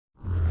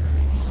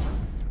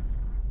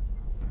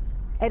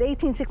At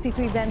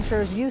 1863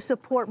 Ventures, you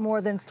support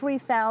more than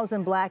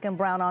 3,000 Black and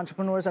brown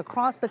entrepreneurs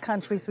across the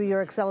country through your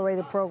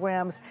accelerated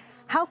programs.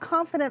 How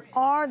confident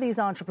are these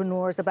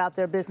entrepreneurs about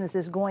their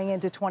businesses going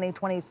into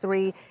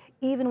 2023,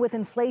 even with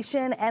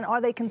inflation, and are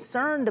they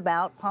concerned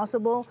about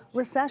possible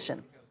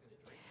recession?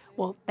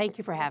 Well, thank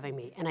you for having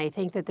me. And I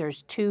think that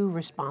there's two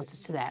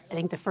responses to that. I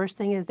think the first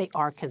thing is they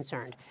are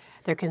concerned.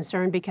 They're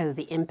concerned because of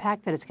the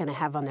impact that it's going to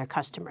have on their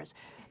customers.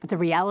 But the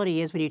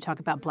reality is when you talk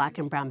about Black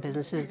and brown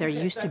businesses, they're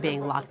used to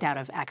being locked out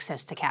of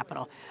access to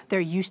capital. They're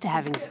used to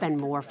having to spend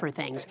more for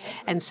things.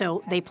 And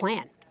so they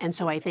plan. And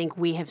so I think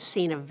we have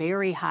seen a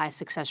very high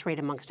success rate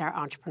amongst our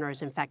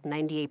entrepreneurs. In fact,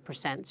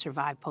 98%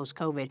 survive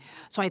post-COVID.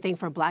 So I think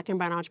for Black and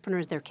brown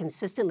entrepreneurs, they're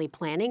consistently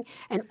planning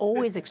and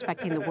always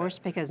expecting the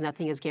worst because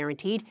nothing is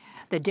guaranteed.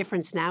 The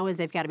difference now is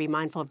they've got to be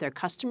mindful of their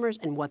customers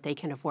and what they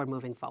can afford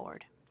moving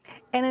forward.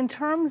 And in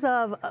terms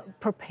of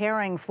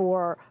preparing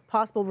for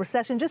possible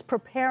recession, just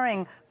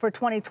preparing for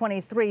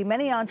 2023,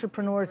 many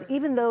entrepreneurs,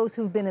 even those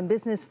who've been in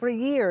business for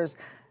years,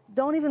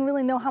 don't even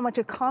really know how much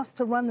it costs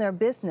to run their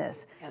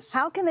business. Yes.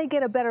 How can they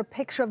get a better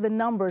picture of the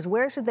numbers?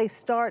 Where should they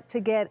start to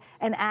get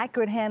an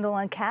accurate handle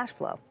on cash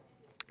flow?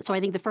 So I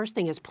think the first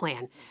thing is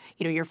plan.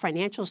 You know, your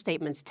financial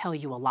statements tell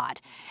you a lot.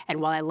 And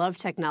while I love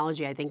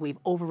technology, I think we've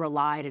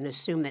over-relied and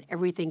assumed that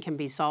everything can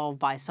be solved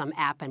by some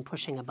app and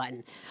pushing a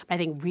button. But I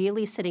think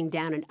really sitting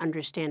down and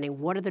understanding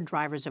what are the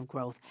drivers of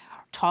growth,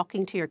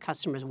 talking to your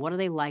customers, what do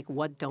they like,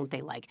 what don't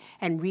they like,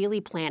 and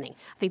really planning.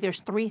 I think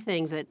there's three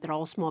things that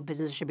all small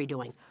businesses should be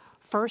doing.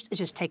 First is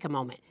just take a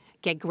moment.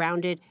 Get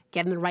grounded,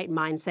 get in the right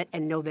mindset,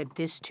 and know that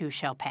this too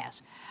shall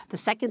pass. The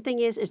second thing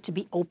is to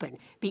be open.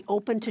 Be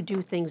open to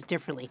do things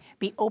differently.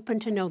 Be open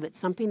to know that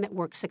something that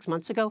worked 6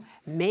 months ago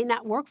may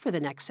not work for the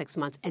next 6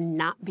 months and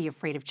not be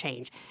afraid of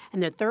change.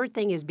 And the third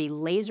thing is be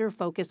laser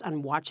focused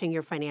on watching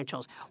your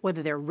financials.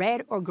 Whether they're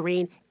red or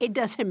green, it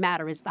doesn't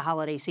matter. It's the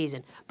holiday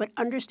season. But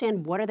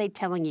understand what are they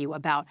telling you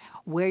about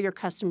where your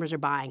customers are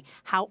buying,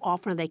 how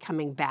often are they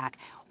coming back,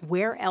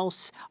 where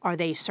else are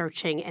they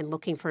searching and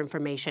looking for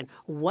information?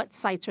 What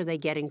sites are they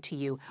getting to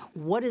you?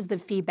 What is the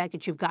feedback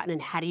that you've gotten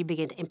and how do you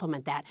begin to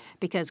implement that?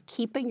 Because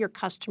keeping your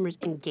customers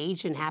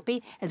engaged and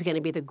happy is going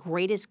to be the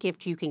greatest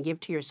gift you can give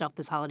to yourself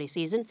this holiday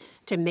season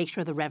to make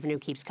sure the revenue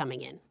keeps coming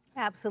in.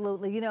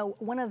 Absolutely. You know,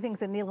 one of the things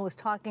that Neela was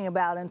talking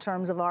about in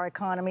terms of our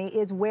economy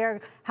is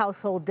where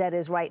household debt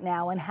is right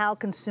now and how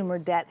consumer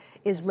debt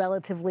is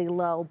relatively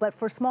low. But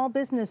for small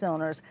business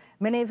owners,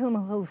 many of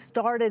whom have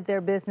started their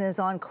business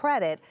on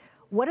credit,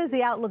 what is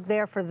the outlook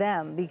there for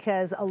them?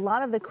 Because a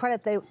lot of the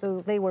credit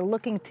they were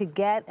looking to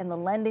get and the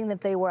lending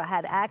that they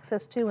had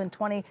access to in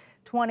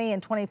 2020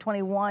 and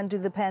 2021 due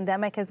to the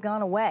pandemic has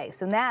gone away.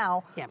 So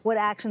now, what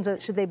actions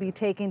should they be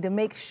taking to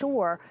make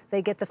sure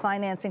they get the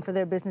financing for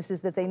their businesses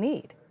that they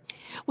need?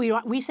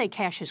 We say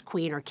cash is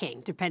queen or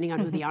king, depending on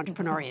who the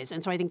entrepreneur is.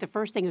 And so I think the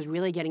first thing is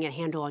really getting a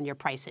handle on your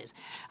prices.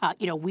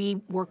 You know, we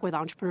work with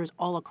entrepreneurs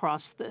all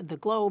across the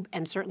globe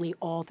and certainly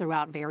all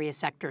throughout various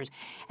sectors.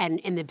 And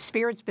in the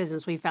spirits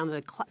business, we found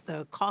that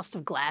the cost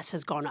of glass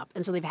has gone up.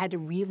 And so they've had to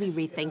really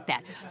rethink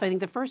that. So I think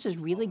the first is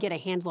really get a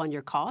handle on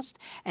your cost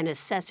and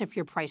assess if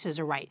your prices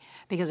are right.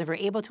 Because if you're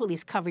able to at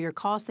least cover your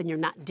costs, then you're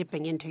not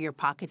dipping into your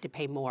pocket to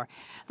pay more.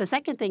 The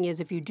second thing is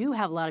if you do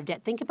have a lot of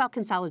debt, think about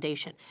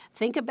consolidation.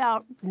 Think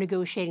about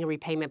negotiating a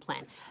repayment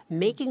plan,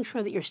 making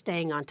sure that you're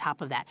staying on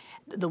top of that.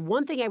 The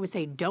one thing I would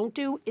say don't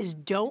do is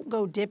don't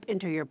go dip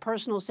into your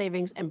personal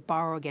savings and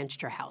borrow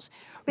against your house.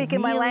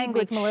 Speaking my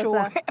language,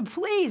 Melissa.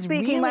 Please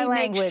really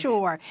make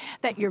sure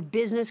that your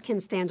business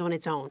can stand on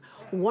its own.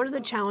 One of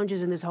the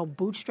challenges in this whole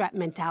bootstrap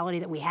mentality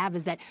that we have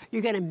is that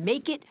you're going to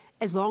make it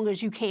as long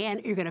as you can.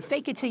 You're going to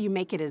fake it till you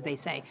make it, as they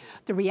say.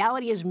 The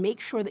reality is make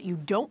sure that you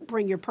don't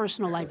bring your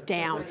personal life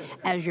down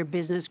as your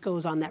business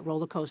goes on that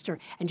roller coaster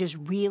and just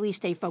really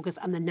stay focused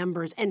on the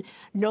numbers and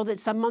know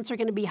that some months are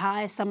going to be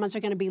high, some months are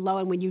going to be low.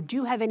 And when you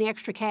do have any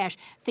extra cash,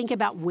 think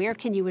about where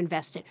can you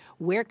invest it?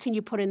 Where can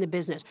you put in the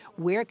business?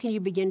 Where can you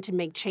begin to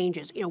make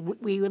changes? You know,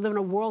 we live in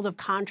a world of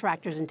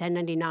contractors and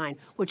 1099,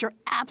 which are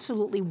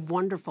absolutely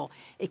wonderful,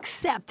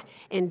 except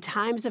in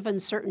times of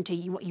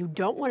uncertainty, what you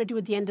don't want to do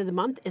at the end of the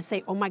month is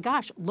say, oh my gosh,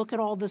 look at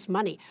all this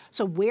money.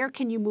 So where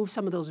can you move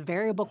some of those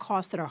variable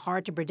costs that are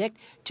hard to predict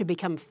to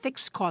become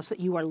fixed costs that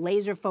you are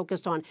laser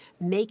focused on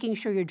making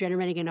sure you're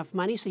generating enough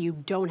money so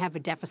you don't have a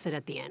deficit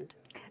at the end?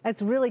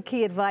 That's really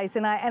key advice,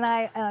 and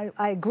I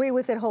agree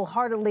with it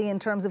wholeheartedly in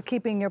terms of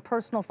keeping your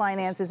personal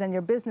finances and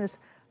your business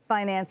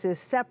finances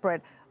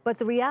separate. But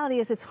the reality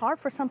is it's hard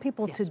for some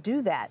people to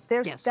do that.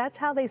 That's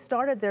how they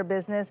started their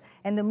business,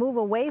 and to move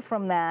away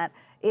from that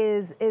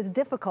is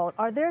difficult.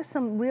 Are there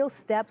some real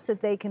steps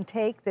that they can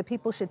take, that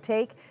people should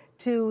take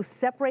to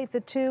separate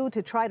the two,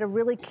 to try to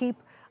really keep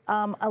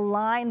a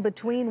line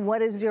between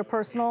what is your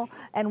personal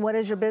and what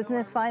is your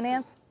business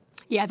finance?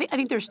 Yeah, I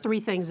think there's three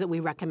things that we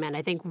recommend.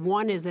 I think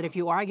one is that if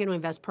you are going to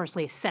invest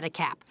personally, set a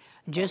cap.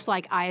 Just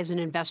like I, as an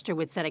investor,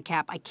 would set a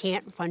cap. I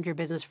can't fund your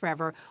business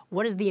forever.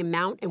 What is the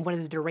amount and what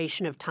is the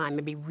duration of time?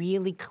 And be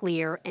really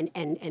clear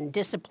and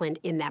disciplined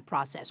in that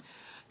process.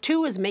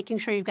 2 is making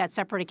sure you've got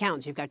separate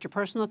accounts. You've got your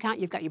personal account,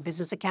 you've got your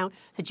business account,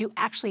 so that you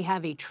actually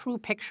have a true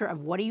picture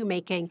of what are you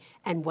making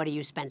and what are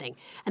you spending.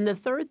 And the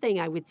third thing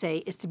I would say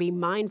is to be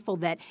mindful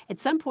that at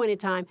some point in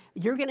time,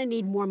 you're going to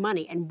need more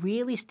money, and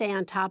really stay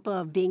on top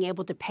of being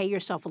able to pay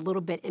yourself a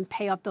little bit and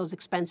pay off those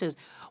expenses.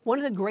 One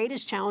of the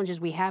greatest challenges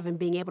we have in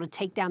being able to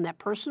take down that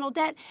personal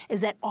debt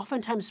is that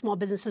oftentimes small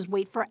businesses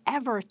wait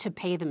forever to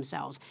pay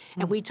themselves.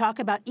 And we talk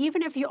about,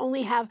 even if you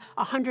only have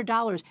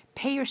 $100,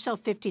 pay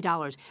yourself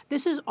 $50.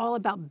 This is all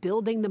about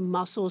building the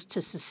muscles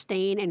to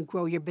sustain and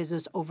grow your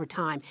business over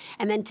time.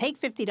 And then take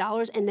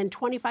 $50 and then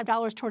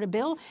 $25 toward a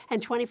bill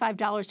and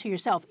 $25 to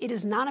yourself. It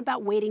is not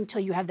about waiting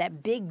till you have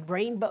that big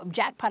rainbow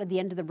jackpot at the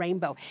end of the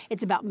rainbow.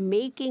 It's about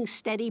making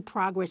steady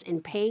progress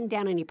in paying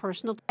down any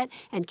personal debt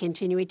and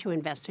continuing to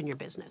invest in your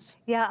business.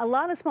 Yeah, a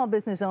lot of small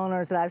business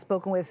owners that I've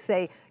spoken with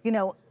say, you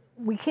know,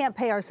 we can't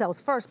pay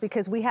ourselves first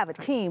because we have a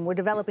team. We're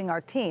developing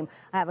our team.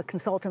 I have a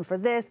consultant for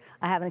this.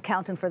 I have an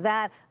accountant for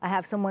that. I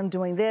have someone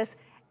doing this.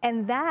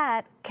 And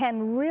that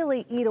can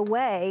really eat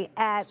away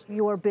at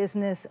your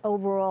business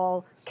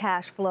overall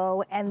cash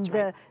flow and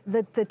the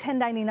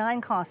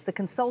 1099 costs, the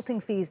consulting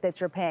fees that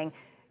you're paying.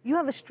 You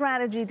have a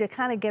strategy to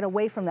kind of get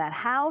away from that.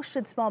 How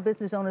should small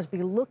business owners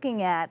be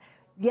looking at,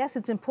 yes,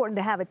 it's important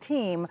to have a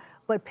team,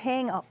 but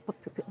paying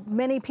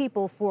many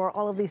people for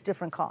all of these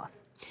different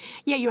costs?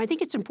 Yeah, I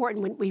think it's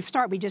important when we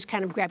start, we just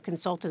kind of grab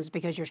consultants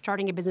because you're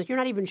starting a business. You're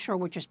not even sure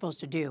what you're supposed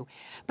to do.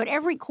 But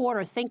every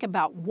quarter, think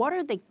about what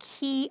are the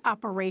key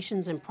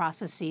operations and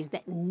processes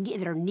that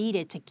are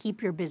needed to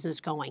keep your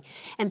business going.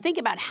 And think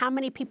about how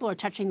many people are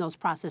touching those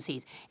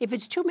processes. If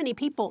it's too many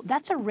people,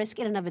 that's a risk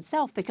in and of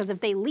itself, because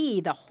if they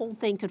leave, the whole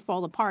thing could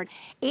fall apart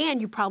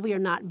and you probably are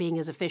not being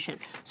as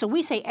efficient. So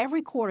we say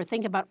every quarter,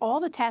 think about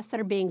all the tasks that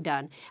are being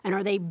done, and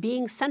are they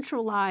being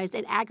centralized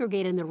and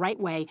aggregated in the right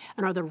way,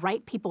 and are the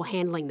right people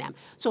handling them.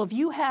 So if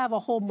you have a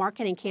whole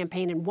marketing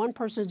campaign and one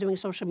person is doing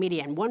social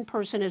media and one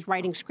person is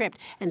writing script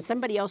and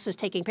somebody else is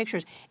taking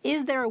pictures,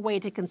 is there a way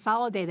to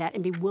consolidate that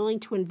and be willing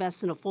to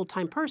invest in a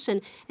full-time person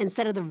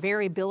instead of the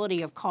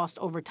variability of cost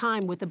over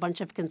time with a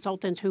bunch of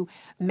consultants who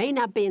may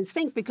not be in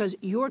sync because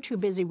you're too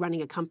busy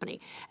running a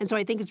company? And so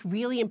I think it's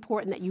really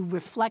important that you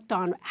reflect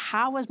on,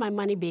 how is my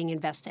money being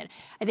invested?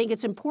 I think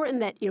it's important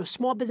that,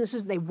 small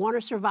businesses, they want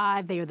to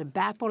survive. They are the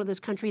backbone of this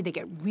country. They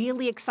get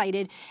really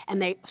excited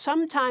and they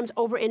sometimes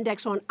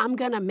over-index on, I'm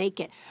going to make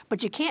it.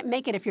 But you can't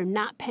make it if you're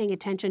not paying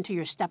attention to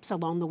your steps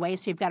along the way.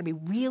 So you've got to be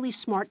really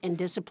smart and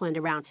disciplined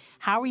around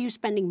how are you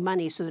spending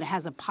money so that it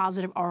has a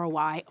positive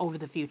ROI over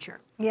the future.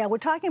 Yeah, we're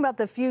talking about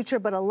the future,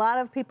 but a lot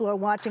of people are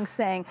watching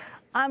saying,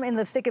 I'm in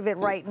the thick of it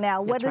right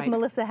now. What does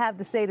Melissa have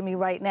to say to me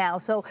right now?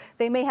 So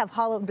they may have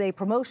holiday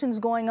promotions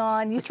going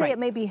on. You say it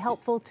may be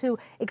helpful to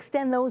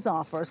extend those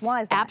offers.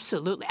 Why is that?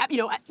 Absolutely.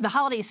 The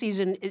holiday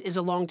season is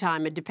a long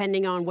time, and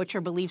depending on what your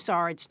beliefs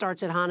are, it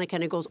starts at Hanukkah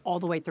and it goes all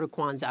the way through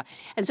Kwanzaa.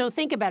 And so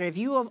think about it. If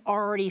you have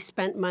already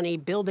spent money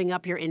building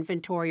up your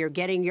inventory or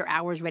getting your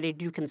hours ready to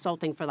do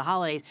consulting for the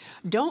holidays,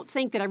 don't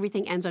think that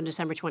everything ends on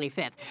December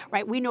 25th,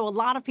 right? We know a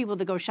lot of people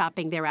that go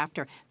shopping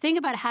thereafter. Think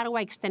about, how do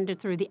I extend it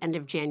through the end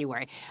of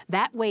January?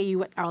 That way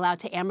you are allowed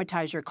to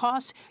amortize your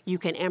costs, you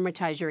can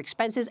amortize your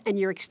expenses, and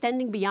you're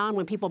extending beyond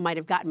when people might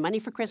have gotten money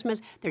for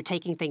Christmas, they're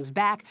taking things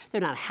back,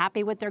 they're not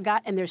happy with their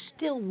got, and they're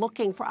still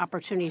looking for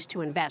opportunities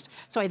to invest.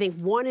 So I think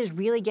one is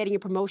really getting your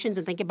promotions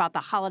and think about the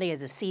holiday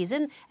as a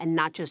season and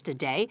not just a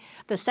day.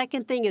 The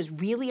second thing is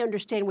really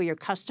understand where your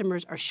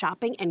customers are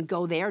shopping and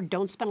go there.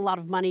 Don't spend a lot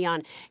of money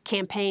on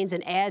campaigns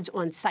and ads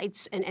on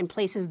sites and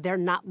places they're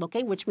not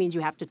looking, which means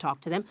you have to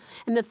talk to them.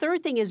 And the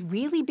third thing is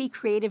really be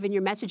creative in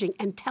your messaging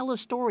and tell a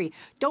story.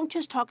 Don't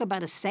just talk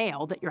about a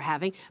sale that you're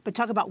having, but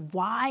talk about,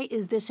 why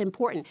is this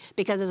important?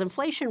 Because as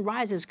inflation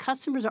rises,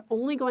 customers are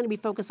only going to be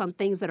focused on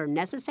things that are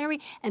necessary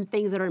and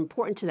things that are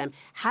important to them.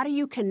 How do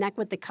you connect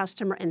with the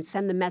customer and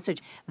send the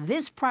message,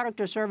 this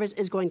product or service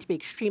is going to be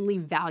extremely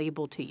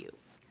valuable to you?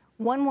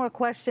 One more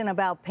question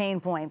about pain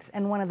points,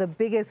 and one of the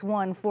biggest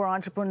one for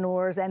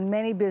entrepreneurs and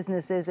many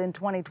businesses in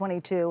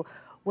 2022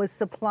 was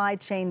supply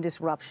chain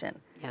disruption.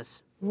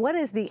 Yes. What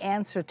is the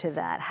answer to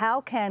that?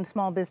 How can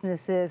small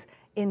businesses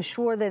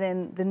ensure that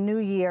in the new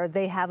year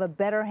they have a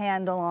better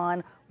handle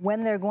on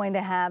when they're going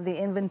to have the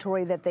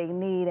inventory that they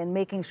need and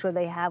making sure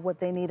they have what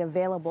they need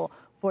available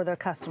for their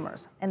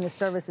customers and the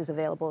services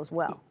available as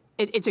well?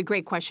 It's a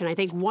great question. I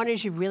think one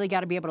is, you've really got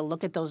to be able to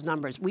look at those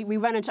numbers. We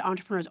run into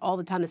entrepreneurs all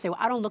the time that say, well,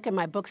 I don't look at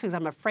my books because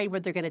I'm afraid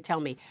what they're going to tell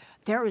me.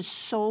 There is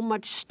so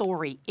much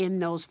story in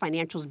those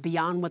financials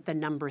beyond what the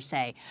numbers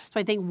say. So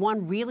I think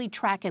one, really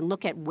track and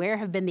look at where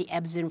have been the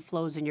ebbs and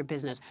flows in your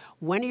business.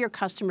 When are your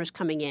customers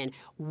coming in?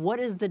 What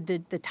is the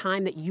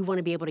time that you want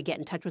to be able to get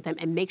in touch with them,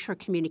 and make sure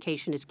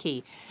communication is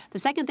key. The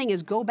second thing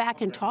is, go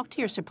back and talk to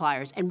your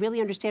suppliers and really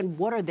understand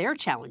what are their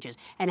challenges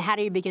and how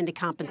do you begin to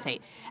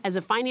compensate. As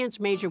a finance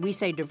major, we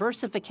say diversity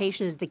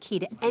diversification is the key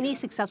to any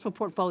successful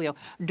portfolio.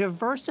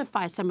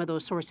 Diversify some of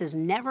those sources.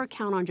 Never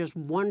count on just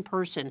one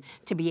person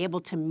to be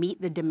able to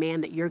meet the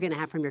demand that you're going to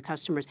have from your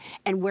customers.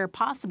 And where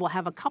possible,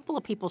 have a couple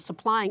of people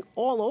supplying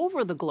all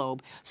over the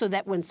globe so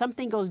that when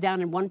something goes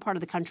down in one part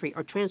of the country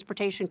or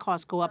transportation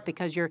costs go up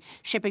because you're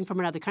shipping from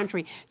another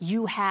country,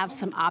 you have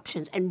some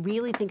options. And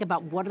really think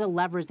about what are the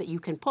levers that you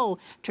can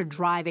pull to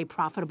drive a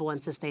profitable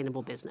and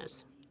sustainable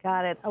business.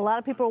 Got it. A lot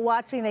of people are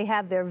watching. They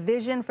have their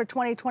vision for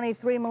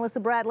 2023, Melissa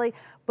Bradley,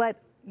 but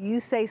you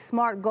say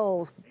SMART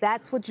goals.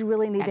 That's what you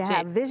really need to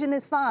have. Vision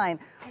is fine,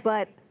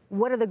 but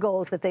what are the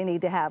goals that they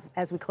need to have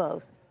as we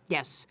close?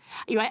 Yes.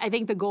 I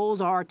think the goals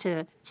are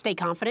to stay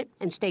confident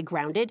and stay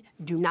grounded.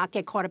 Do not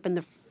get caught up in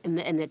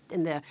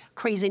the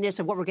craziness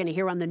of what we're going to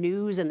hear on the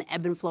news and the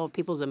ebb and flow of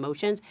people's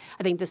emotions.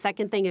 I think the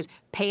second thing is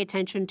pay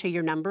attention to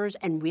your numbers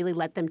and really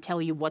let them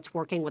tell you what's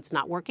working, what's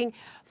not working.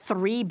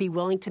 3, be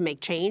willing to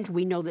make change.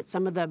 We know that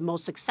some of the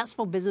most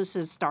successful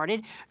businesses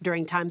started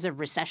during times of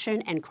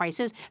recession and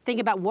crisis. Think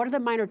about what are the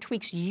minor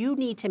tweaks you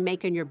need to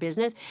make in your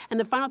business. And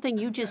the final thing,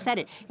 you just said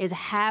it, is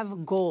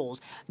have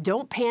goals.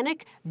 Don't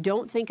panic.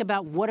 Don't think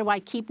about what do I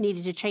keep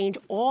needing to change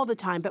all the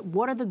time, but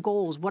what are the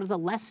goals? What are the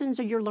lessons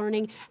that you're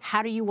learning?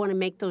 How do you want to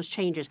make those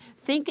changes?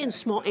 Think in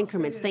small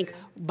increments. Think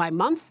by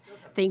month,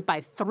 think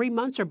by 3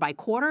 months or by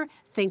quarter,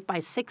 think by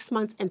 6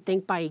 months, and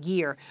think by a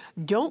year.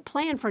 Don't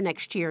plan for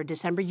next year,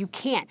 December. You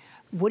can't.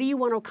 What do you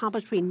want to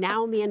accomplish between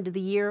now and the end of the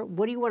year?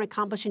 What do you want to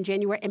accomplish in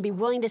January? And be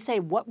willing to say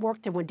what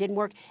worked and what didn't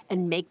work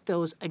and make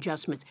those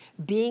adjustments.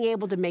 Being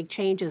able to make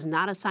change is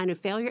not a sign of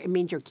failure. It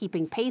means you're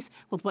keeping pace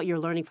with what you're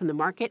learning from the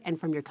market and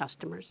from your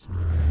customers.